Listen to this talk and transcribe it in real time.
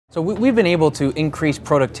So we've been able to increase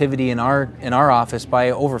productivity in our office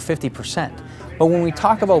by over 50%. But when we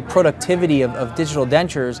talk about productivity of digital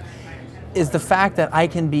dentures, is the fact that I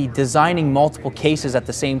can be designing multiple cases at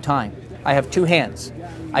the same time. I have two hands.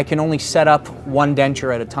 I can only set up one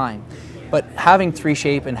denture at a time. But having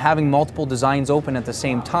 3Shape and having multiple designs open at the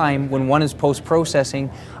same time, when one is post-processing,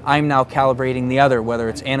 I'm now calibrating the other, whether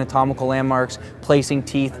it's anatomical landmarks, placing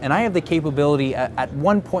teeth, and I have the capability at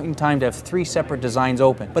one point in time to have 3 separate designs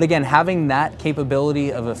open. But again, having that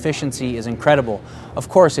capability of efficiency is incredible. Of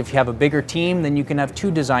course, if you have a bigger team, then you can have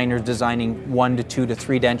 2 designers designing 1 to 2 to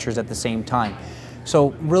 3 dentures at the same time.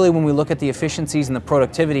 So really, when we look at the efficiencies and the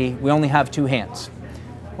productivity, we only have 2 hands.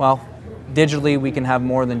 Well, digitally, we can have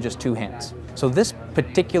more than just 2 hands. So this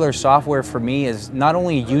particular software for me is not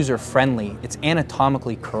only user-friendly, it's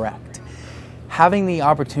anatomically correct. Having the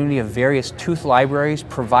opportunity of various tooth libraries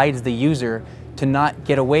provides the user to not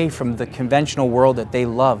get away from the conventional world that they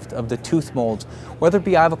loved of the tooth molds, whether it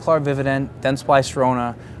be Ivoclar Vivadent, Dentsply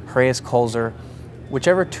Sirona, Horaeus Colzer,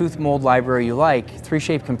 whichever tooth mold library you like,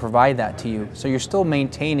 3Shape can provide that to you. So you're still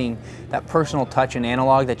maintaining that personal touch and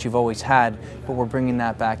analog that you've always had, but we're bringing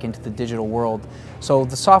that back into the digital world. So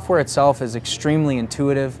the software itself is extremely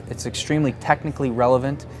intuitive, it's extremely technically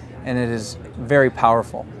relevant, and it is very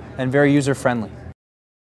powerful and very user-friendly.